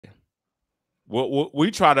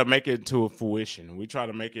We try to make it to a fruition. We try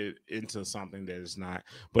to make it into something that is not,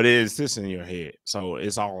 but it exists in your head. So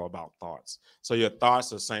it's all about thoughts. So your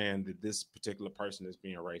thoughts are saying that this particular person is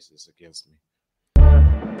being racist against me.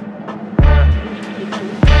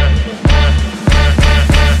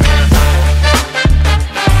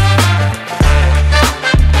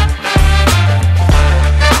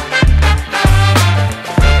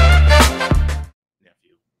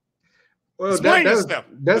 Well,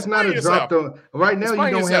 that's not a drop the right now.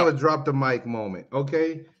 You don't have a drop the mic moment,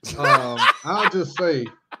 okay? I'll just say,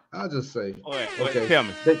 okay. Tell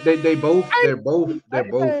me. They're both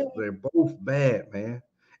bad, man,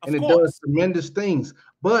 and it does tremendous things.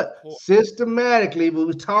 But systematically, we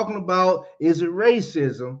were talking about is it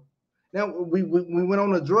racism? Now we went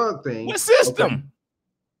on a drug thing. What system?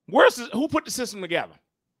 Okay. Who put the system together?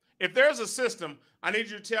 If there's a system, I need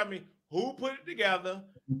you to tell me who put it together.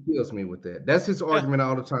 He kills me with that. That's his argument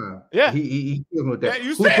all the time. Yeah. He kills me with that. Yeah,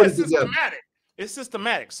 you said it's systematic. It's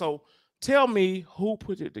systematic. So tell me who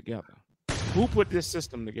put it together. Who put this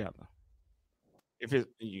system together? If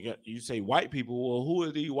you say white people, well, who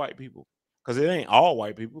are these white people? Because it ain't all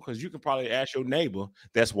white people, because you can probably ask your neighbor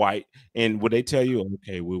that's white, and would they tell you,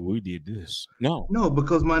 okay, well, we did this? No,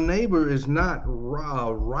 because my neighbor is not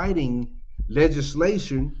writing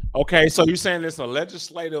legislation. Okay, so you're saying it's a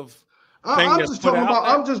legislative I'm just talking about.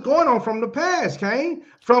 I'm just going on from the past, Kane.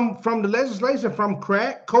 From the legislation, from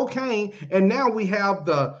crack, cocaine, and now we have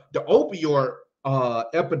the opioid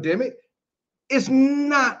epidemic. It's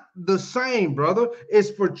not the same, brother.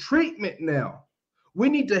 It's for treatment now. We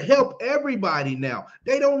need to help everybody now.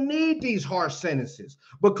 They don't need these harsh sentences,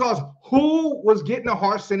 because who was getting the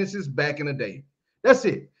harsh sentences back in the day? That's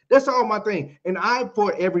it. That's all my thing. And I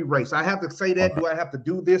for every race. I have to say that. Do I have to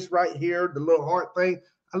do this right here? The little heart thing.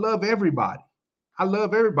 I love everybody.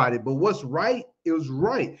 But what's right is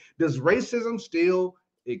right. Does racism still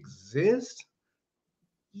exist?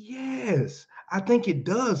 Yes, I think it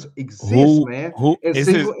does exist, man.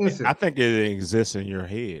 I think it exists in your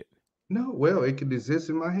head. No, well, it could exist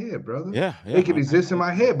in my head, brother. Yeah, it could exist in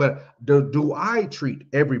my head. But do I treat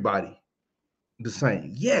everybody the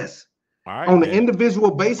same? Yes. On an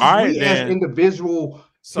individual basis, we as individual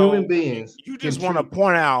human beings. You just want to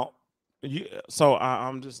point out.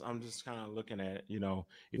 I'm just kind of looking at it.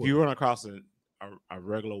 If you run across a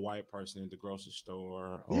regular white person in the grocery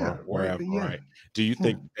store or wherever, right? Do you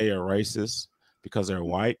think they are racist because they're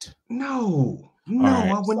white? No,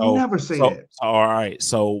 I would never say that. All right.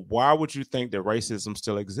 So why would you think that racism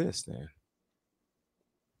still exists then?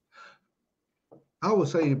 I would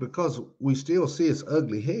say because we still see its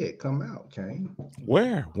ugly head come out, Kane.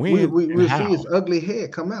 Where? When? We see its ugly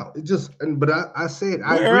head come out. It just, but I said,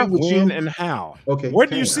 I agree with you. And how? Okay. Where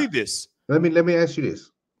do you see this? Let me ask you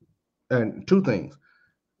this, and two things.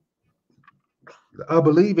 I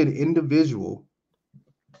believe in individual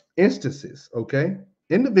instances. Okay,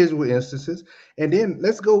 individual instances, and then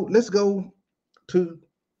let's go to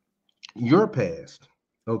your past.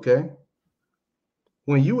 Okay.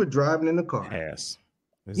 When you were driving in the car. Past.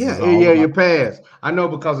 Your past. I know,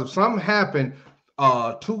 because if something happened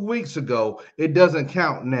 2 weeks ago, it doesn't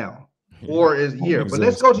count now. Or is here. But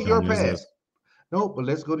let's go to your past. No, but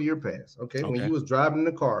let's go to your past. Okay. When you was driving in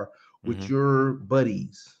the car with your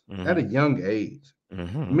buddies at a young age,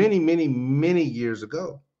 many, many, many years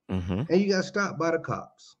ago, and you got stopped by the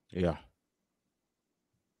cops. Yeah.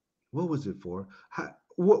 What was it for?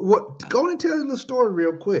 What? Go and tell the story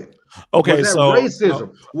real quick. Okay, was that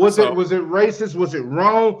racism? Was it racist? Was it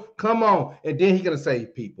wrong? Come on, and then he's gonna say,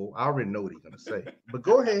 "People." I already know what he's gonna say, but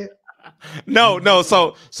go ahead. No.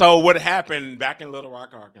 So what happened back in Little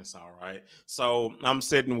Rock, Arkansas, right? So I'm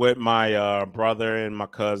sitting with my brother and my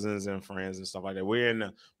cousins and friends and stuff like that. We're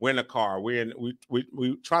in the car. We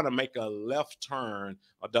try to make a left turn,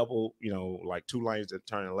 a double, like 2 lanes that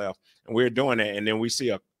turn left, and we're doing it, and then we see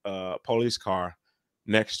a police car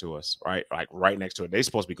next to us, right? Like right next to it. They're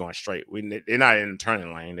supposed to be going straight. They're not in the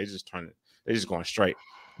turning lane. They're just going straight.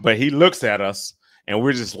 But he looks at us, and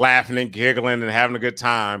we're just laughing and giggling and having a good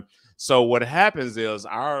time. So what happens is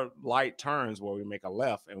our light turns where we make a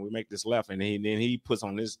left, and we make this left, and then he puts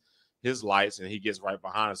on his lights, and he gets right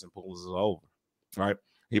behind us and pulls us over, right?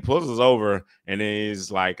 He pulls us over, and then he's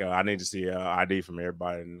like, I need to see an ID from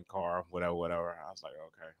everybody in the car, whatever. I was like,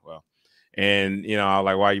 okay, well. And, I was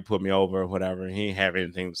like, why you put me over or whatever? And he didn't have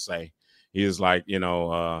anything to say. He was like,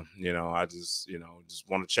 I just, just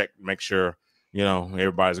want to check, make sure,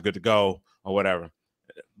 everybody's good to go or whatever.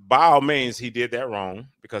 By all means, he did that wrong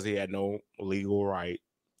because he had no legal right.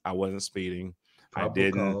 I wasn't speeding. He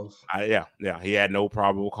had no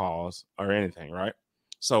probable cause or anything, right?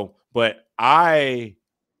 So, but I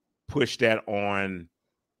push that on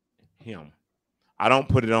him. I don't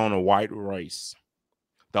put it on a white race.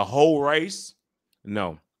 The whole race,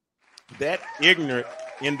 no. That ignorant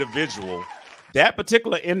individual, that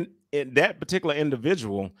particular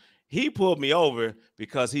individual, he pulled me over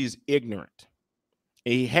because he's ignorant.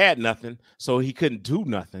 He had nothing, so he couldn't do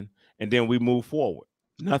nothing. And then we move forward.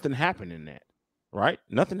 Nothing happened in that, right?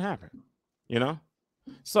 Nothing happened, you know?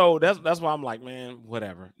 So that's why I'm like, man,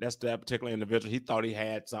 whatever. That's that particular individual. He thought he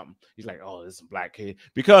had something. He's like, oh, this is a black kid.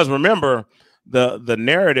 Because remember, the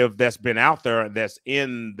narrative that's been out there that's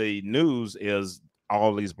in the news is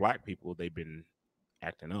all these black people, they've been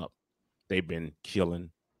acting up. They've been killing,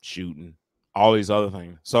 shooting, all these other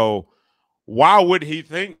things. So why would he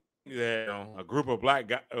think that a group of black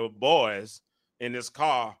boys in this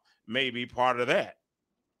car may be part of that?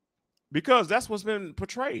 Because that's what's been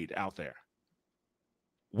portrayed out there.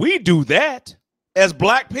 We do that as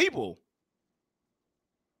black people.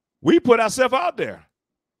 We put ourselves out there.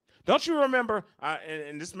 Don't you remember?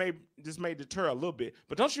 And this may deter a little bit,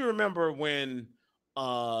 but don't you remember when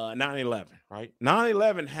 9/11, right?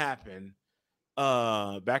 9/11 happened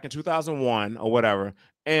back in 2001 or whatever,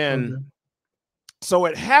 and so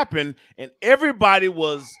it happened, and everybody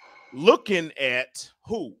was looking at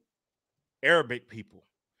who? Arabic people.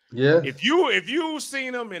 Yeah. If you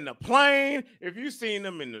seen them in the plane, if you seen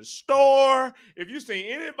them in the store, if you seen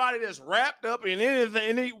anybody that's wrapped up in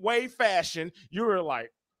any way, fashion, you were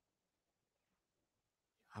like,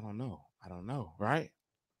 I don't know, right?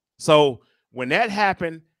 So when that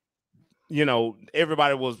happened,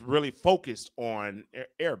 everybody was really focused on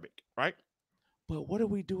Arabic, right? But what do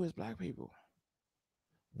we do as black people?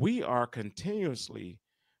 We are continuously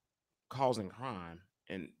causing crime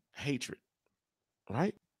and hatred,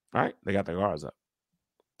 right? Right? They got their guards up.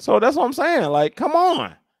 So that's what I'm saying. Like, come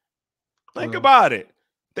on. Think about it.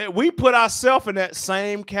 That we put ourselves in that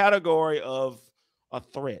same category of a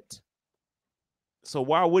threat. So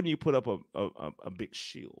why wouldn't you put up a big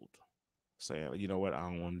shield saying, you know what, I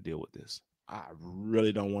don't want to deal with this. I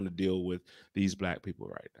really don't want to deal with these black people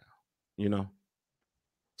right now.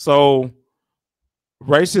 So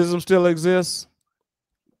racism still exists.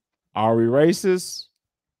 Are we racist?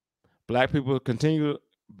 Black people continue.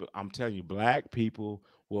 I'm telling you, black people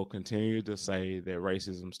will continue to say that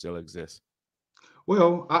racism still exists.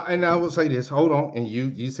 Well, I will say this. Hold on, and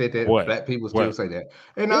you said that black people still say that,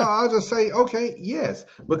 and I'll just say, okay, yes,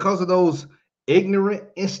 because of those ignorant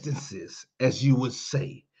instances, as you would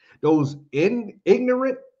say, those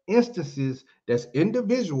ignorant instances. That's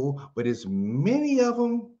individual, but it's many of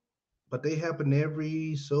them, but they happen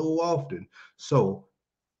every so often. So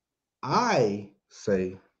I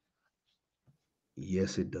say,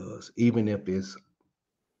 yes, it does, even if it's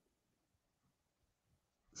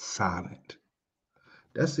silent.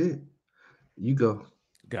 That's it. You go.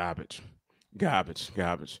 Garbage.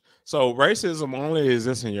 So racism only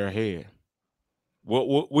exists in your head.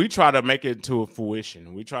 We try to make it to a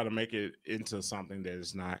fruition. We try to make it into something that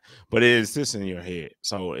is not, but it exists in your head.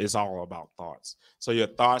 So it's all about thoughts. So your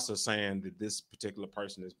thoughts are saying that this particular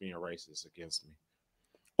person is being racist against me,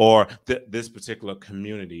 or this particular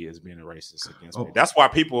community is being racist against me. That's why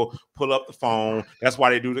people pull up the phone. That's why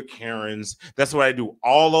they do the Karens. That's why they do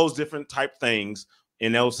all those different type things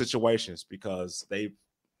in those situations, because they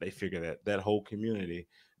figure that whole community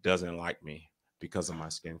doesn't like me because of my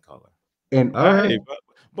skin color. And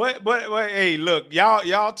but hey, look,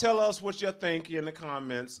 y'all tell us what you think in the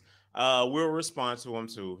comments. We'll respond to them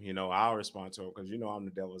too. I'll respond to them because I'm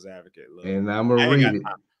the devil's advocate. Look, and I'm gonna read it.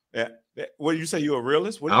 Yeah. What do you say? You a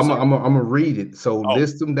realist? I'm gonna read it. So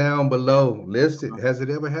list them down below. List it. Has it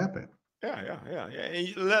ever happened? Yeah.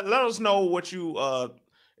 And let us know what you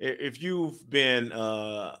if you've been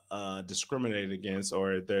discriminated against,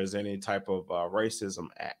 or if there's any type of racism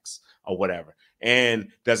acts or whatever,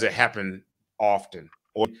 and does it happen often,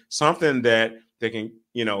 or something that they can,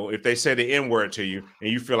 if they say the N-word to you and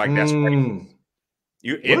you feel like that's racist.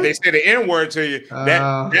 If they say the N-word to you,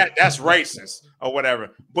 that's racist or whatever.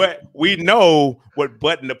 But we know what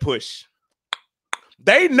button to push.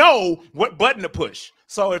 They know what button to push.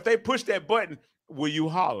 So if they push that button, will you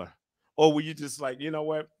holler? Or will you just like, you know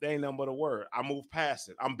what? They ain't nothing but a word. I move past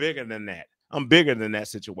it. I'm bigger than that. I'm bigger than that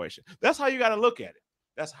situation. That's how you got to look at it.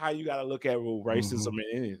 That's how you got to look at racism and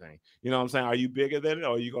anything. You know what I'm saying? Are you bigger than it,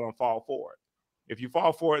 or are you going to fall for it? If you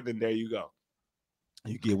fall for it, then there you go.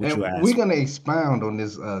 You get what you ask. We're going to expound on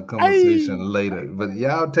this conversation later, but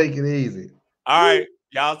y'all take it easy. All right.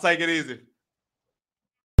 Y'all take it easy.